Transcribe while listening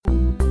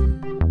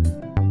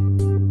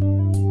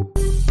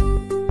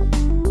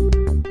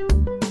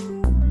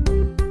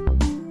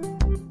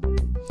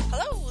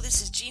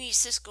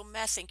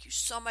Beth. Thank you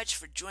so much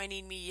for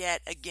joining me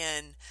yet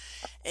again.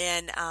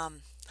 And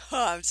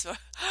I'm so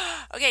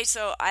okay.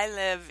 So I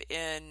live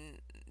in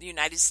the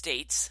United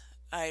States.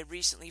 I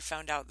recently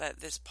found out that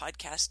this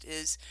podcast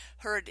is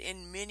heard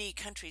in many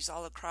countries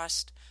all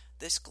across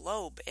this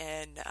globe,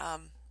 and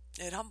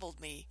it humbled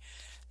me.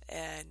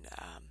 And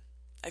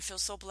I feel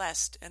so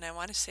blessed, and I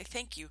want to say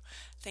thank you.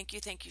 Thank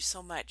you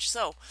so much.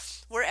 So,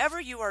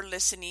 wherever you are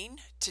listening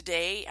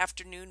today,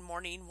 afternoon,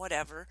 morning,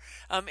 whatever,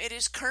 it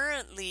is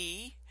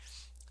currently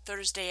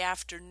Thursday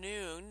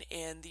afternoon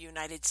in the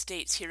United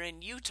States, here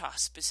in Utah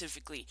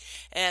specifically.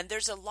 And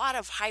there's a lot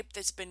of hype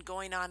that's been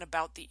going on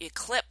about the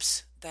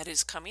eclipse that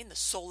is coming, the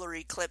solar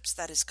eclipse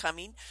that is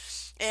coming.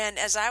 And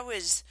as I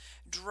was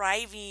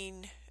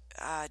driving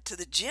to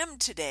the gym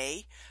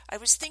today, I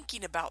was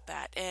thinking about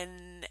that,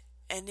 and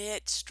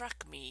it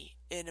struck me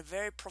in a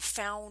very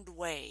profound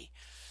way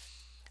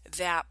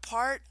that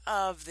part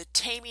of the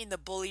taming the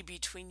bully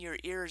between your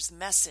ears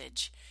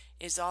message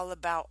is all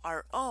about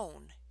our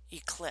own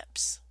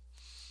eclipse.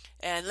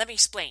 And let me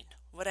explain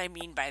what I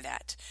mean by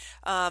that.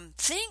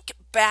 Think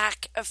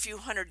back a few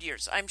hundred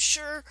years. I'm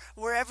sure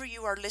wherever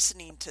you are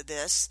listening to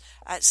this,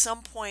 at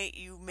some point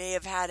you may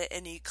have had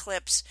an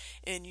eclipse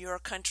in your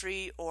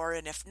country,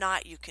 and if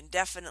not, you can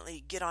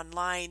definitely get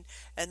online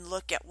and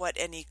look at what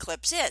an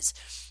eclipse is.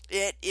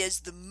 It is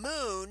the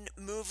moon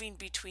moving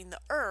between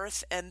the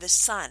earth and the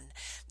sun.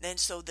 And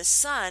so the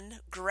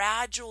sun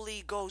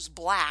gradually goes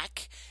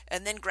black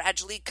and then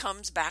gradually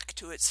comes back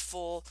to its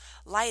full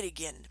light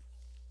again.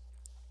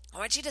 I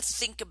want you to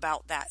think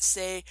about that,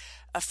 say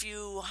a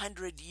few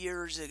hundred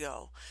years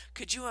ago.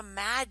 Could you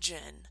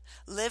imagine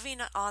living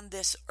on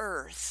this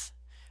earth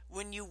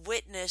when you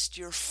witnessed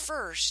your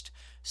first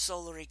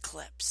solar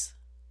eclipse?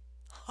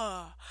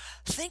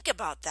 Think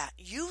about that.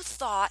 You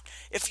thought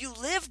if you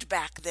lived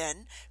back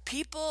then,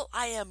 people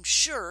I am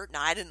sure,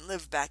 now I didn't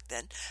live back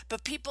then,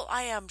 but people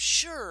I am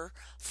sure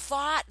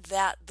thought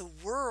that the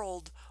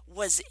world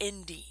was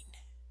ending.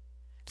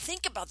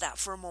 Think about that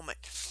for a moment.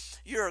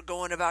 You're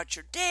going about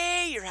your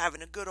day, you're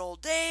having a good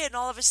old day, and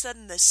all of a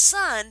sudden the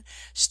sun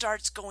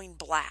starts going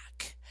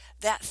black.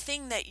 That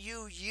thing that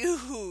you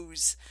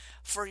use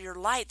for your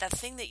light, that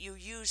thing that you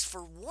use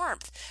for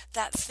warmth,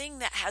 that thing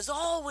that has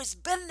always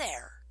been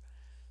there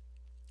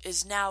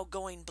is now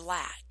going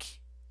black.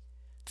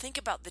 Think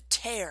about the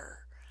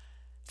terror.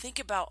 Think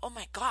about, oh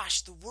my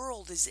gosh, the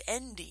world is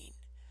ending.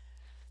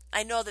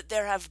 I know that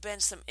there have been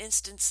some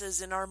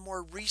instances in our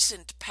more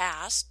recent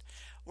past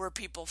where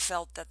people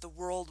felt that the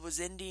world was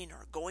ending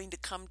or going to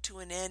come to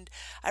an end.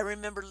 I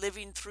remember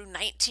living through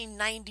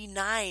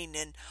 1999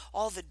 and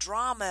all the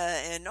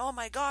drama and, oh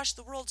my gosh,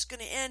 the world's going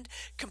to end.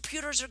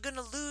 Computers are going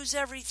to lose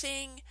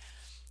everything.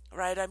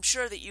 Right? I'm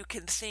sure that you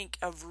can think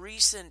of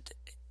recent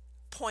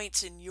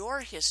points in your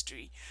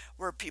history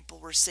where people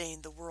were saying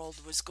the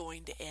world was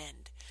going to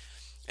end.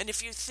 And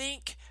if you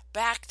think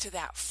back to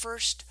that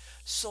first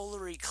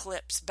solar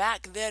eclipse,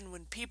 back then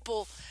when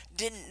people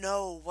didn't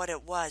know what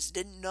it was,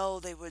 didn't know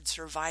they would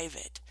survive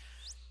it.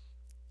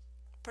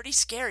 Pretty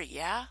scary,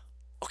 yeah?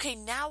 Okay,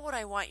 now what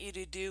I want you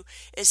to do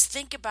is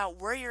think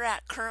about where you're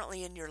at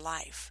currently in your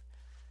life.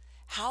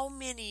 How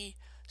many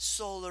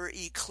solar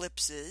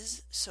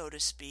eclipses, so to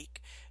speak,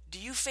 do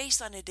you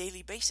face on a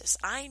daily basis?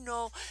 I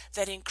know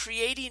that in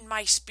creating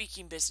my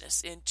speaking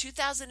business in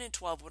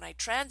 2012, when I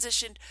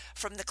transitioned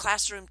from the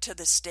classroom to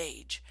the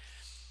stage,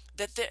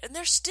 and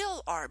there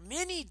still are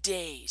many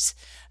days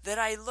that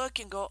I look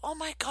and go, oh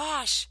my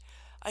gosh,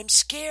 I'm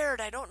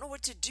scared. I don't know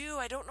what to do.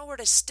 I don't know where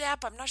to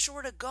step. I'm not sure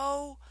where to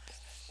go.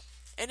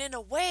 And in a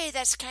way,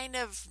 that's kind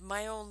of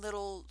my own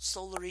little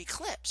solar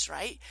eclipse,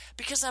 right?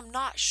 Because I'm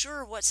not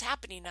sure what's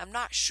happening. I'm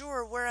not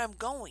sure where I'm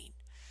going.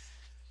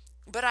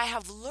 But I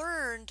have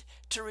learned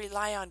to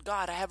rely on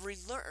God. I have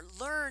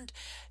learned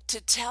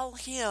to tell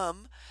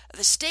Him.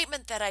 The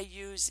statement that I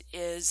use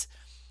is,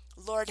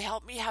 Lord,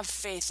 help me have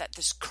faith that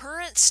this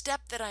current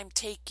step that I'm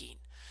taking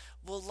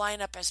will line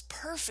up as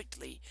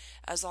perfectly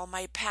as all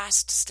my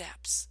past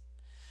steps.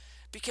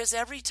 Because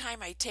every time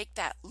I take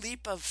that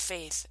leap of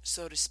faith,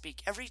 so to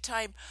speak, every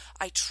time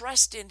I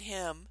trust in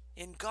Him,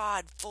 in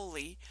God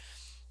fully,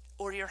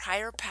 or your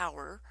higher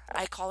power,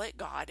 I call it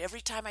God. Every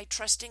time I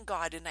trust in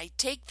God and I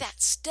take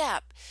that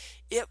step,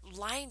 it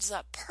lines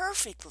up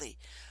perfectly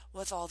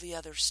with all the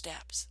other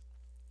steps.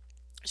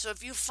 So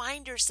if you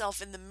find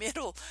yourself in the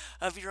middle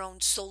of your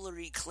own solar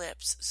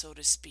eclipse, so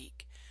to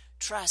speak,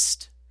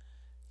 trust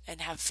and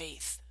have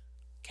faith.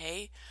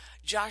 Okay?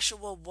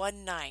 Joshua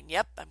 1:9.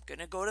 Yep, I'm going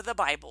to go to the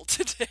Bible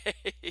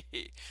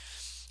today.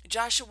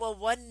 Joshua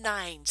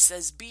 1:9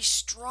 says, be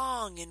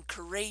strong and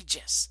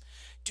courageous.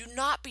 Do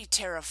not be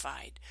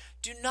terrified.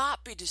 Do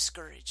not be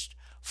discouraged,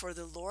 for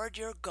the Lord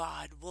your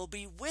God will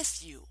be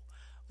with you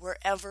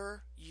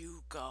wherever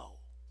you go.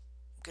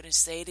 I'm going to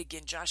say it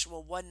again.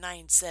 Joshua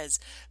 1:9 says,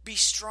 be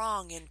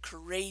strong and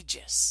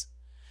courageous.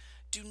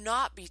 Do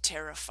not be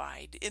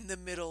terrified in the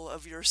middle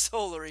of your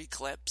solar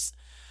eclipse.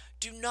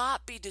 Do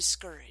not be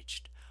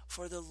discouraged,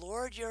 for the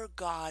Lord your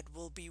God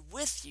will be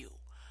with you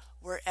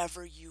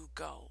wherever you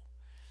go.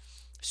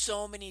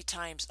 So many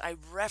times I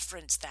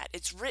reference that.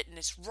 It's written,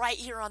 it's right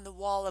here on the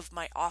wall of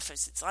my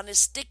office. It's on a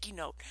sticky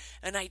note,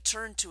 and I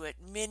turn to it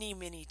many,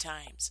 many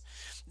times.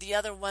 The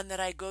other one that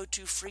I go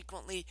to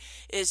frequently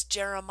is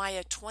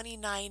Jeremiah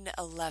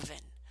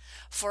 29:11.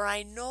 For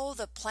I know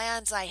the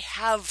plans I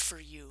have for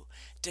you,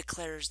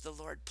 declares the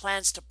Lord,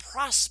 plans to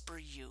prosper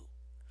you.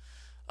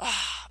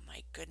 Ah, oh,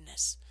 my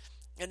goodness.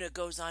 And it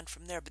goes on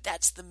from there, but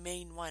that's the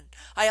main one.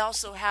 I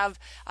also have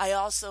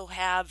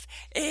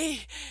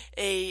a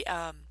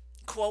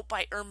quote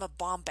by Irma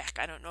Bombeck.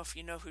 I don't know if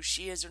you know who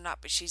she is or not,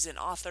 but she's an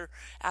author.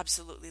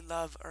 Absolutely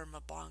love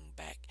Irma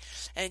Bombeck.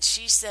 And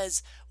she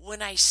says,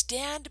 "When I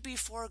stand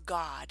before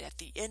God at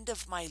the end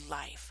of my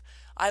life,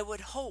 I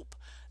would hope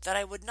that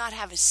I would not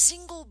have a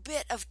single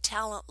bit of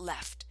talent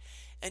left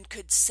and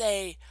could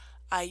say,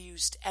 I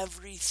used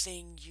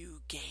everything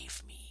you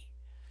gave me."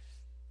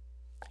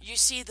 You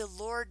see, the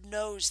Lord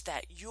knows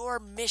that your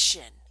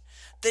mission,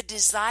 the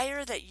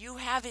desire that you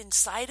have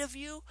inside of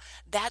you,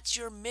 that's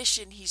your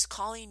mission He's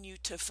calling you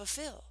to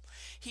fulfill.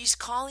 He's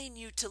calling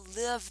you to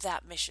live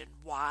that mission.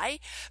 Why?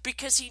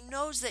 Because He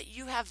knows that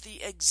you have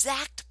the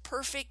exact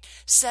perfect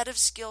set of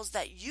skills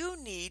that you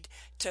need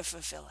to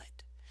fulfill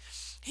it.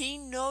 He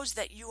knows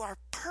that you are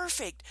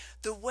perfect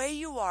the way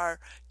you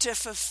are to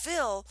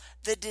fulfill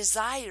the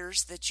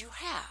desires that you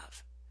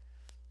have.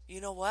 You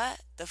know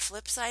what? The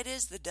flip side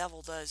is the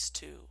devil does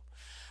too.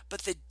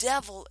 But the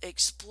devil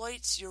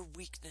exploits your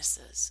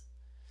weaknesses.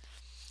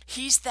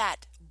 He's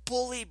that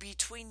bully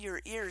between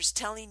your ears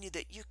telling you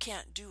that you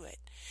can't do it.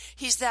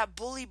 He's that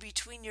bully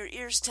between your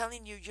ears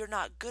telling you you're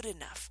not good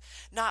enough,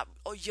 not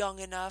young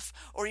enough,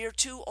 or you're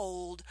too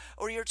old,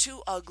 or you're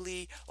too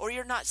ugly, or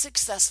you're not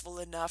successful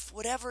enough.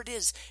 Whatever it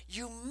is,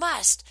 you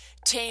must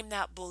tame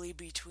that bully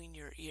between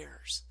your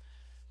ears,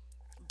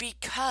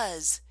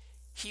 because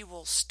he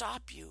will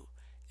stop you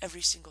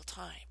every single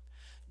time.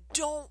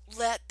 Don't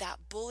let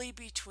that bully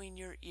between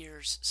your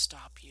ears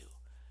stop you.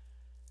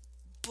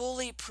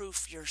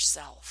 Bully-proof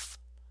yourself.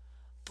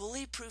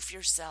 Bully-proof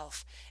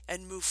yourself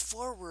and move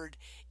forward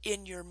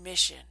in your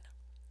mission.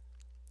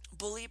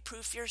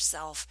 Bully-proof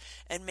yourself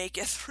and make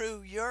it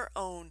through your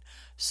own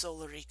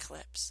solar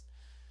eclipse.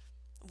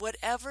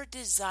 Whatever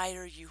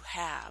desire you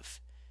have,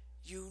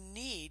 you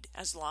need,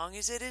 as long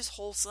as it is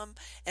wholesome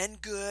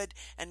and good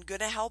and going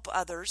to help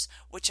others,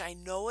 which I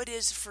know it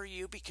is for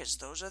you, because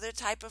those are the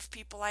type of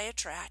people I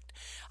attract.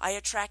 I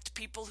attract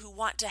people who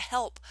want to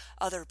help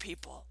other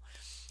people.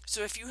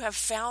 So if you have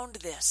found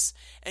this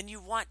and you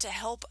want to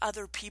help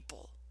other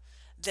people,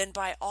 then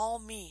by all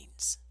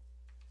means,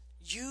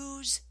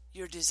 use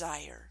your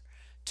desire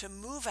to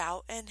move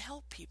out and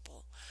help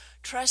people.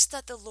 Trust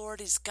that the Lord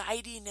is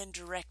guiding and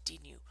directing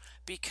you,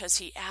 because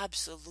He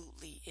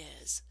absolutely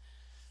is.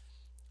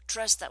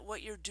 Trust that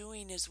what you're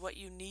doing is what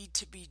you need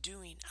to be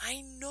doing.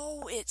 I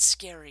know it's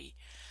scary.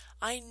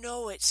 I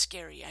know it's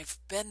scary. I've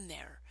been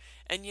there.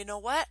 And you know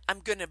what?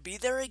 I'm going to be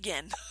there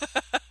again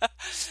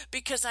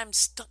because I'm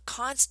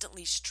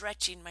constantly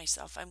stretching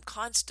myself. I'm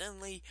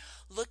constantly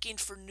looking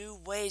for new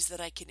ways that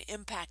I can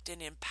impact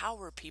and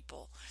empower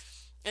people.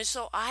 And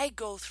so I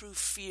go through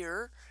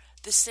fear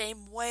the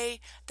same way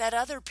that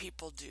other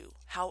people do.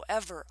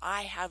 However,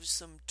 I have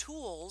some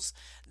tools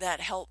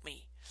that help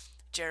me.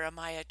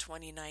 Jeremiah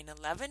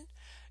 29:11,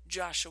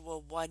 Joshua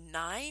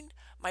 1:9,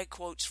 my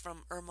quotes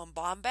from Irma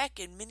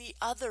Bombeck and many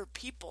other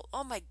people.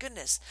 Oh my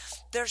goodness,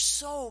 there's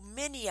so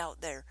many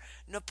out there.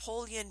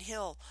 Napoleon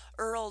Hill,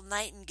 Earl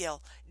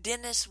Nightingale,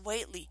 Dennis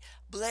Waitley,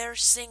 Blair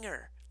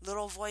Singer,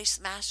 Little Voice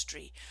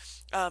Mastery,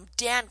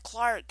 Dan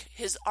Clark,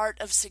 his Art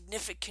of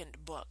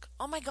Significant book.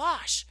 Oh my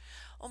gosh,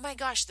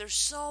 there's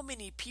so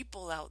many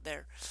people out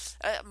there.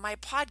 My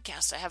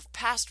podcast, I have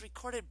past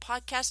recorded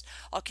podcasts.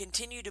 I'll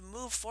continue to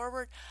move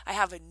forward. I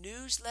have a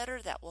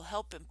newsletter that will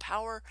help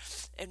empower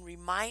and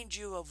remind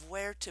you of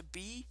where to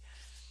be.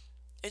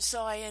 And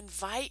so I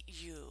invite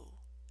you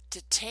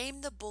to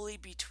tame the bully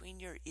between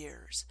your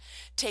ears.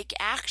 Take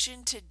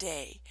action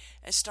today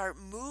and start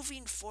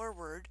moving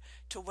forward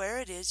to where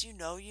it is you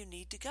know you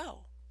need to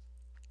go.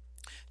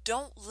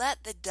 Don't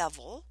let the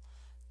devil,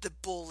 the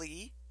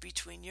bully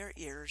between your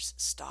ears,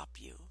 stop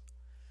you.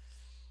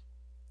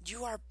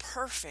 You are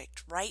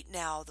perfect right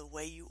now the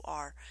way you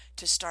are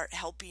to start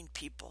helping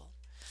people.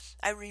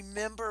 I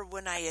remember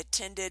when I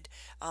attended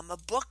a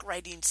book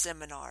writing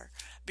seminar,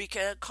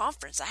 because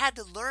conference. I had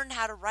to learn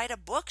how to write a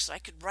book so I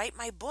could write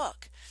my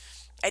book.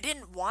 I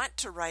didn't want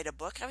to write a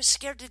book. I was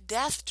scared to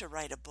death to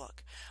write a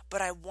book,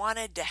 but I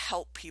wanted to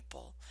help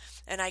people.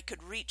 And I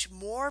could reach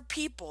more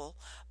people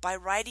by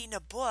writing a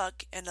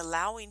book and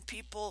allowing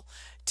people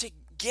to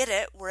get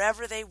it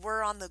wherever they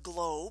were on the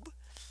globe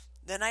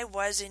than I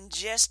was in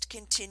just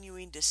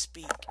continuing to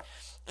speak.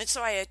 And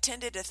so I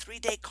attended a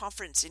 3-day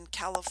conference in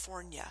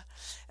California,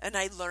 and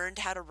I learned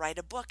how to write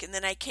a book. And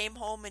then I came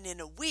home, and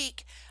in a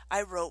week,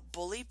 I wrote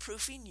Bully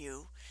Proofing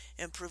You,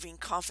 Improving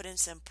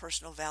Confidence and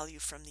Personal Value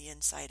from the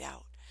Inside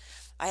Out.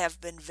 I have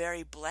been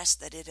very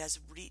blessed that it has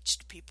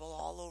reached people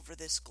all over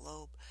this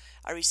globe.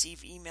 I receive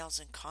emails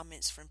and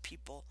comments from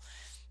people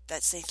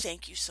that say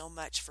thank you so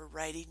much for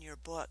writing your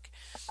book.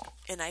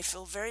 And I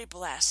feel very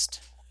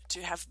blessed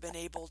to have been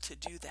able to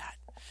do that.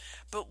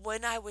 But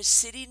when I was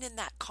sitting in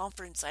that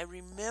conference, I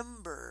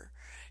remember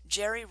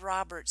Jerry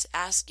Roberts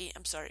asking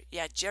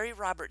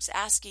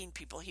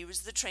people, he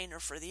was the trainer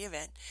for the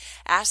event,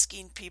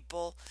 asking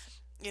people,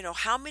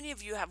 how many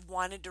of you have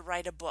wanted to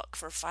write a book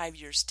for 5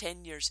 years,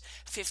 10 years,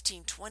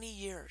 15, 20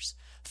 years,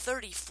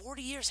 30,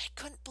 40 years? I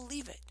couldn't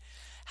believe it.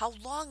 How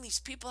long these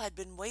people had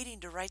been waiting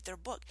to write their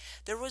book.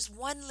 There was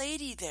one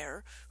lady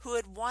there who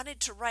had wanted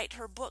to write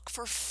her book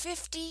for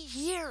 50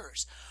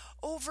 years.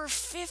 Over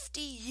 50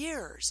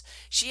 years,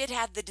 she had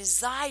had the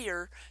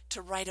desire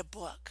to write a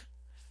book.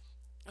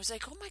 I was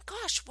like, oh my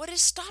gosh, what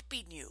is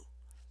stopping you?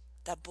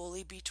 That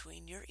bully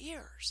between your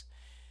ears.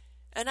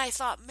 And I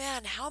thought,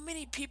 man, how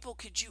many people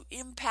could you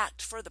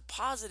impact for the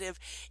positive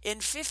in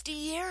 50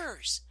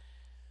 years?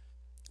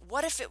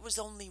 What if it was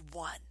only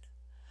one?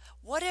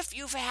 What if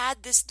you've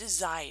had this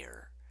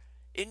desire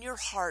in your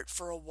heart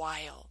for a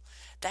while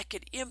that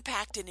could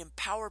impact and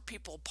empower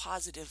people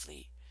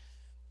positively?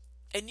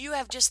 And you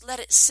have just let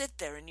it sit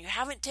there and you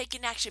haven't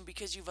taken action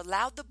because you've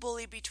allowed the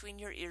bully between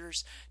your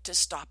ears to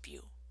stop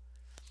you.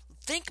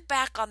 Think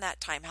back on that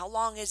time. How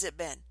long has it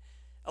been?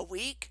 A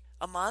week?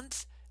 A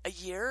month? A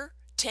year?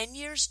 10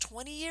 years?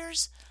 20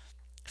 years?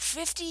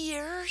 50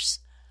 years?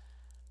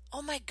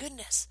 Oh my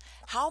goodness.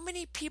 How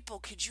many people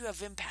could you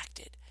have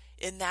impacted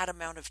in that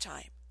amount of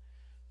time?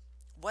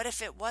 What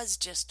if it was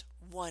just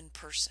one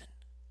person?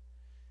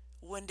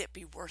 Wouldn't it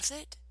be worth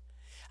it?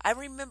 I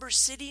remember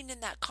sitting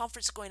in that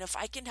conference going, if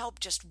I can help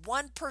just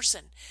one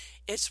person,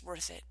 it's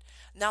worth it.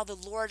 Now the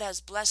Lord has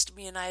blessed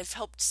me and I have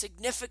helped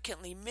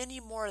significantly, many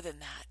more than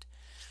that.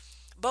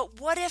 But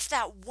what if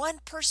that one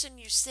person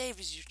you save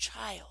is your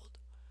child,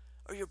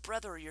 or your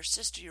brother, or your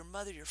sister, your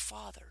mother, your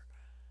father?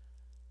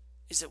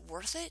 Is it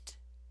worth it?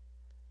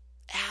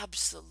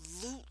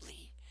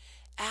 Absolutely.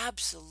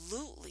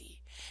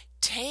 Absolutely.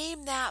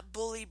 Tame that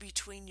bully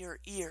between your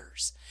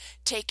ears.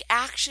 Take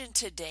action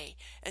today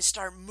and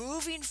start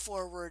moving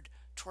forward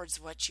towards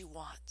what you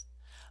want.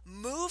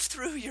 Move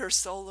through your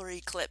solar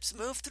eclipse.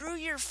 Move through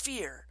your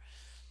fear.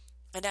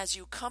 And as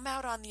you come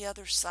out on the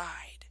other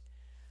side,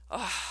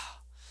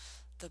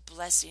 the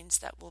blessings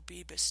that will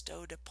be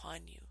bestowed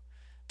upon you,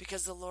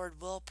 because the Lord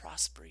will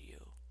prosper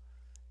you.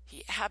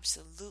 He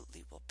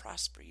absolutely will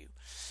prosper you.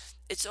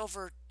 It's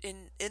over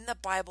in the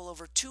Bible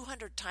over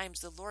 200 times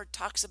the Lord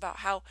talks about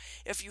how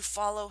if you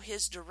follow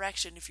His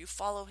direction, if you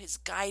follow His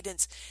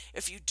guidance,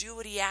 if you do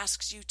what He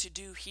asks you to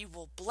do, He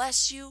will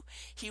bless you,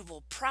 He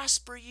will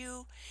prosper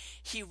you,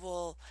 He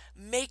will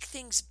make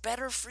things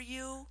better for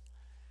you,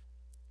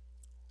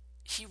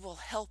 He will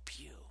help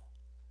you.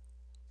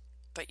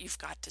 But you've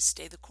got to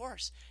stay the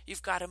course.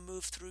 You've got to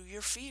move through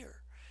your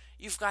fear.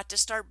 You've got to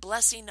start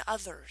blessing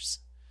others.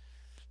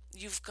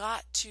 You've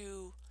got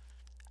to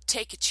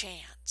take a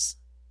chance.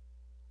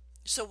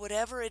 So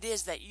whatever it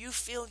is that you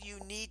feel you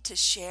need to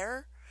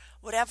share,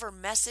 whatever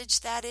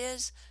message that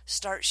is,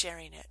 start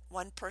sharing it,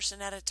 one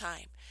person at a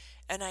time.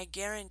 And I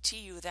guarantee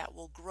you that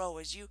will grow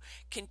as you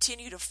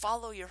continue to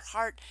follow your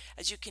heart,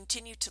 as you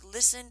continue to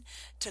listen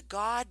to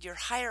God, your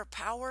higher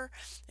power,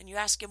 and you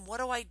ask Him, what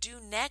do I do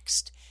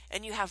next?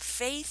 And you have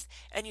faith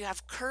and you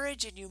have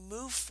courage and you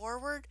move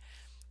forward,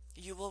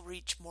 you will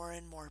reach more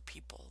and more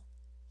people.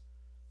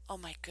 Oh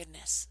my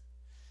goodness.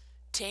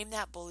 Tame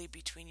that bully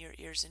between your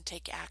ears and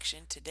take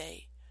action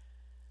today.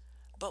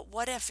 But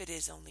what if it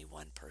is only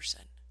one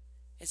person?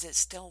 Is it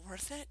still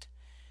worth it?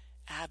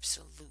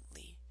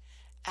 Absolutely.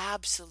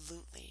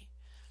 Absolutely.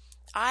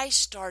 I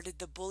started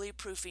the Bully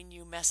Proofing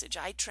You message.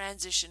 I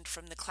transitioned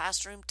from the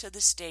classroom to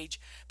the stage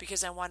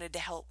because I wanted to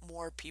help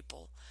more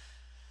people.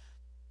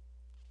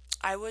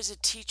 I was a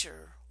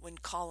teacher when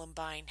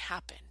Columbine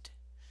happened,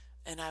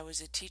 and I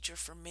was a teacher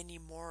for many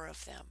more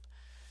of them.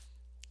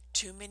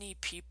 Too many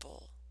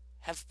people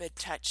have been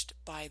touched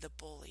by the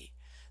bully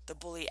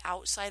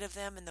outside of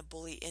them and the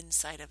bully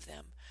inside of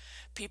them.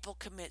 People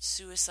commit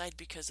suicide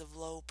because of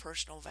low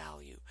personal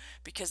value,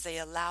 because they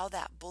allow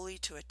that bully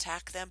to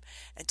attack them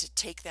and to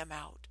take them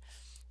out.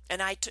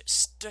 And I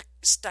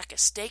stuck a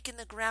stake in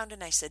the ground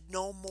and I said,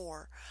 no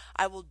more.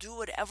 I will do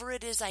whatever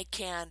it is I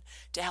can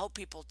to help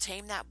people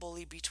tame that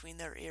bully between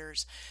their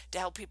ears, to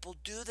help people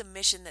do the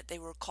mission that they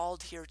were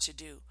called here to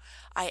do.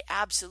 I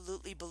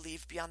absolutely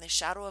believe beyond the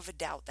shadow of a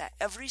doubt that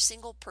every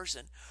single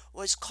person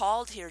was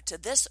called here to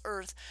this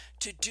earth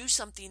to do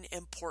something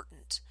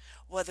important,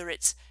 whether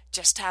it's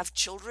just have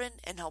children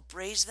and help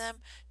raise them,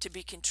 to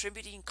be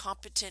contributing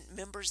competent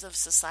members of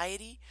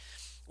society,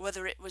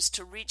 whether it was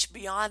to reach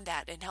beyond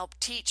that and help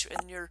teach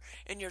in your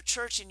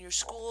church, in your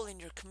school, in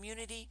your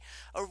community,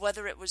 or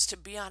whether it was to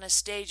be on a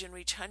stage and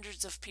reach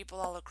hundreds of people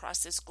all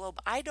across this globe.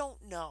 I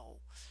don't know.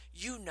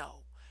 You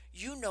know.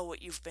 You know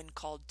what you've been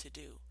called to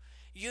do.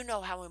 You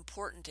know how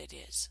important it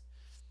is.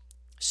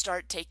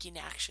 Start taking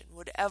action.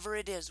 Whatever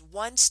it is,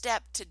 one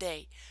step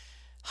today.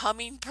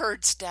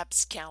 Hummingbird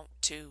steps count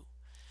too.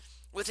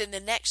 Within the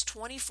next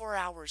 24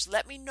 hours,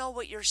 let me know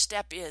what your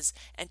step is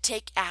and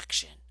take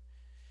action.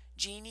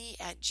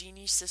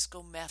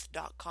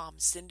 Jeannie@jeanniesiscometh.com.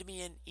 Send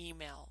me an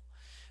email.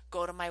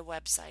 Go to my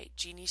website,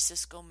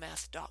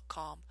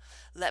 jeanniesiscometh.com.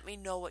 Let me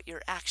know what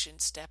your action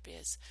step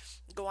is.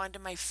 Go onto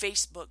my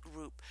Facebook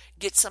group.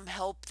 Get some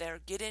help there.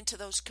 Get into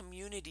those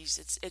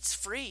communities. It's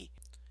free.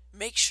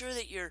 Make sure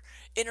that you're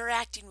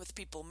interacting with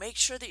people. Make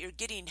sure that you're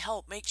getting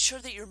help. Make sure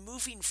that you're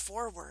moving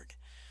forward.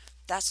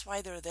 That's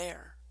why they're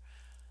there.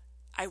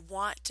 I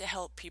want to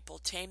help people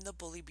tame the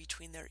bully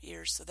between their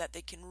ears so that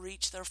they can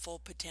reach their full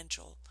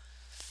potential.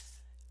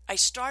 I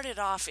started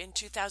off in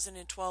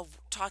 2012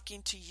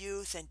 talking to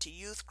youth and to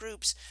youth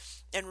groups,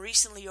 and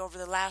recently over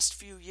the last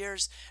few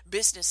years,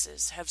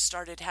 businesses have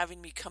started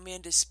having me come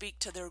in to speak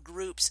to their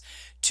groups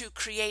to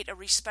create a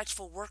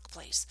respectful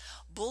workplace.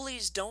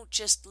 Bullies don't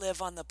just live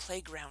on the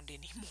playground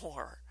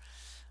anymore.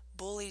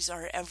 Bullies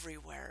are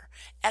everywhere,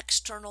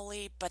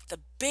 externally, but the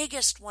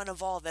biggest one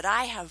of all that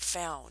I have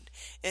found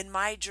in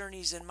my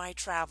journeys and my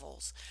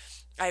travels,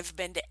 I've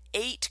been to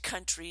 8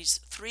 countries,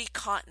 3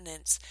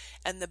 continents,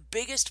 and the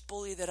biggest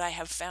bully that I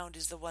have found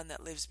is the one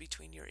that lives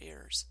between your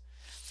ears.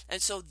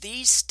 And so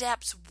these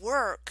steps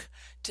work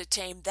to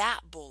tame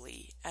that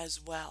bully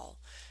as well.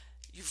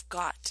 You've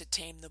got to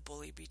tame the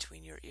bully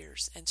between your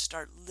ears and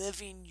start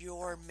living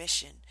your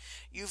mission.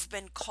 You've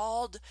been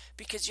called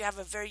because you have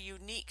a very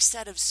unique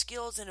set of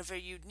skills and a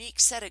very unique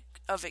set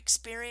of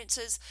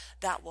experiences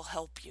that will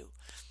help you.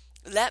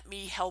 Let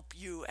me help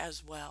you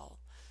as well.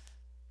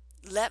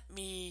 Let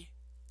me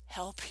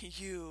help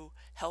you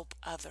help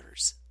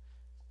others.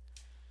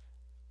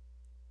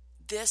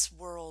 This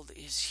world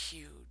is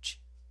huge.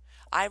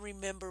 I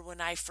remember when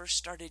I first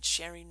started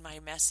sharing my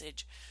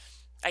message,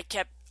 I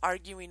kept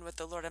arguing with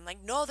the Lord. I'm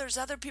like, no, there's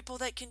other people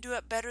that can do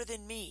it better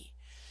than me.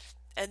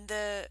 And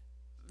the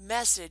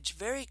message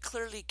very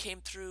clearly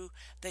came through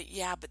that,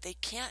 yeah, but they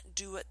can't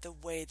do it the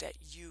way that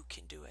you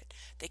can do it.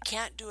 They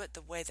can't do it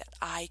the way that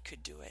I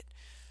could do it.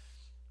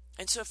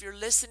 And so if you're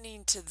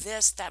listening to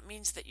this, that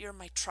means that you're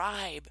my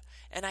tribe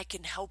and I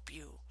can help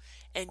you.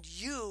 And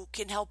you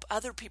can help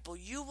other people.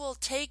 You will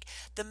take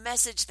the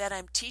message that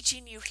I'm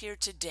teaching you here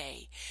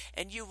today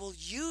and you will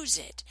use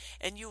it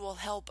and you will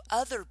help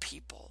other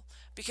people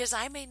because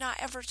I may not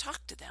ever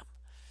talk to them.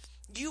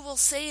 You will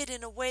say it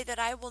in a way that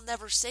I will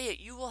never say it.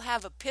 You will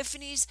have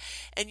epiphanies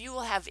and you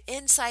will have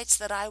insights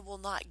that I will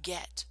not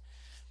get.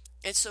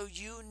 And so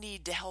you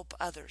need to help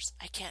others.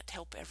 I can't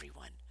help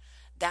everyone.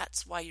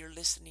 That's why you're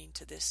listening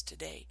to this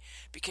today,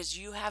 because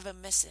you have a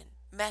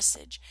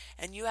message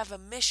and you have a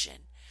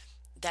mission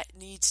that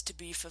needs to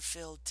be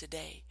fulfilled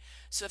today.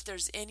 So if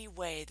there's any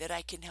way that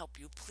I can help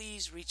you,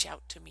 please reach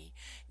out to me,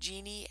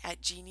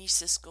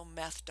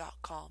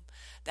 Jeannie@jeanniesiscometh.com.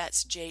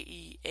 That's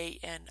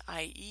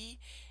JEANIE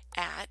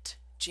at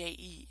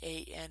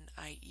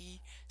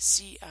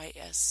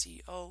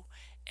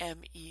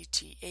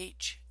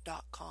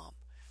JEANIECISCOMETH.com.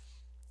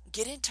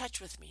 Get in touch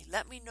with me.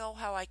 Let me know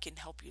how I can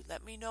help you.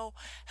 Let me know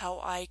how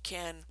I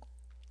can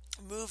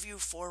move you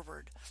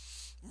forward.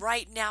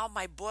 Right now,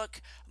 my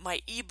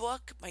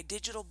ebook, my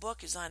digital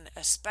book is on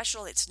a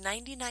special. It's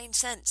 99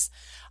 cents.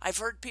 I've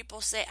heard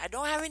people say, I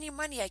don't have any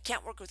money. I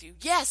can't work with you.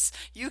 Yes,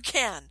 you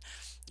can.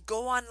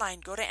 Go online,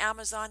 go to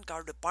Amazon,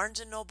 go to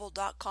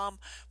barnesandnoble.com,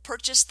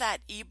 purchase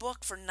that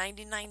ebook for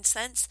 99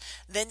 cents,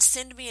 then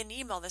send me an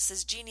email that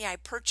says, Jeannie, I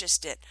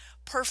purchased it.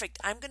 Perfect.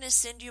 I'm going to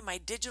send you my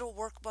digital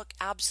workbook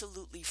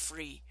absolutely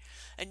free.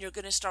 And you're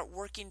going to start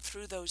working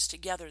through those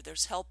together.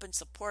 There's help and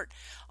support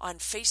on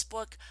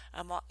Facebook.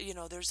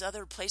 There's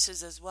other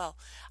places as well.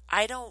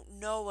 I don't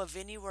know of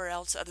anywhere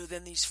else other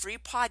than these free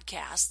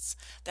podcasts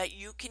that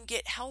you can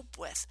get help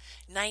with.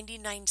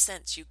 99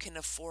 cents, you can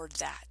afford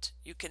that.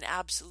 You can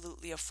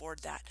absolutely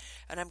afford that.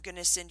 And I'm going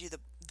to send you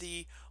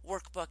the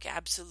workbook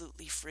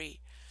absolutely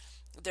free.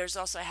 There's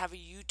also, I have a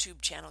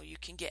YouTube channel. You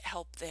can get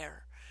help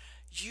there.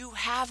 You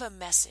have a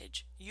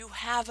message, you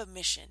have a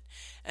mission,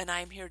 and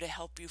I'm here to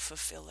help you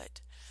fulfill it.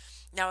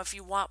 Now, if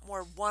you want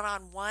more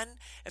one-on-one,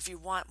 if you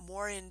want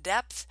more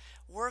in-depth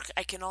work,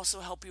 I can also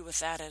help you with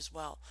that as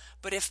well.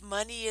 But if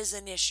money is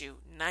an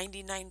issue,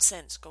 99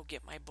 cents, go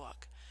get my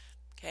book.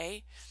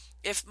 Okay?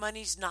 If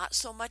money's not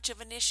so much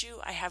of an issue,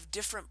 I have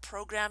different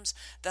programs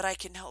that I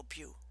can help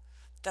you,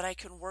 that I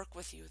can work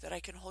with you, that I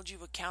can hold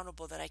you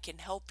accountable, that I can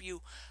help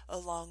you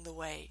along the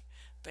way.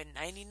 But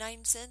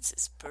 99 cents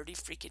is pretty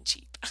freaking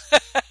cheap.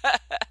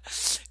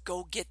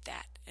 Go get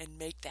that and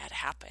make that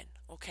happen,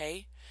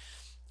 okay?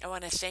 I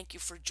want to thank you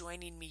for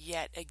joining me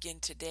yet again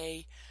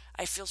today.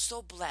 I feel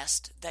so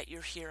blessed that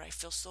you're here. I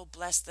feel so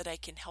blessed that I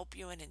can help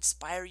you and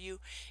inspire you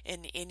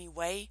in any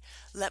way.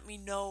 Let me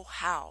know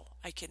how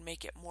I can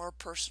make it more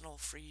personal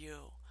for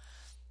you.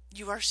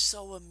 You are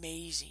so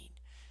amazing.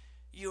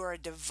 You are a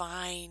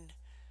divine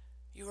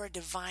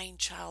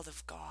child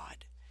of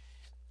God.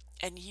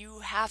 And you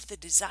have the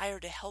desire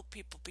to help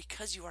people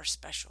because you are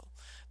special,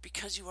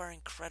 because you are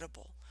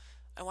incredible.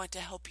 I want to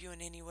help you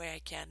in any way I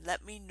can.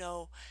 Let me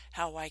know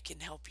how I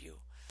can help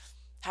you.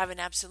 Have an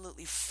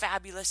absolutely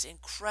fabulous,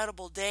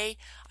 incredible day.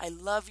 I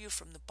love you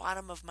from the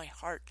bottom of my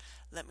heart.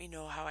 Let me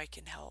know how I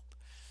can help.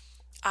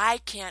 I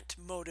can't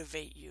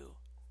motivate you.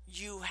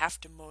 You have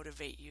to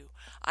motivate you.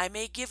 I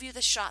may give you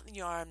the shot in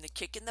the arm, the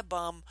kick in the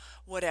bum,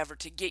 whatever,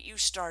 to get you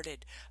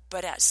started,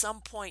 but at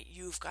some point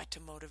you've got to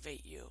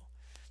motivate you.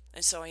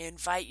 And so I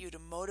invite you to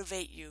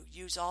motivate you.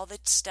 Use all the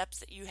steps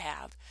that you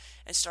have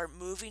and start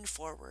moving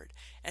forward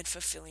and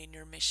fulfilling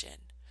your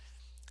mission.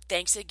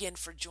 Thanks again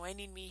for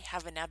joining me.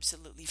 Have an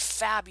absolutely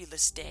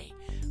fabulous day.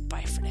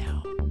 Bye for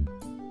now.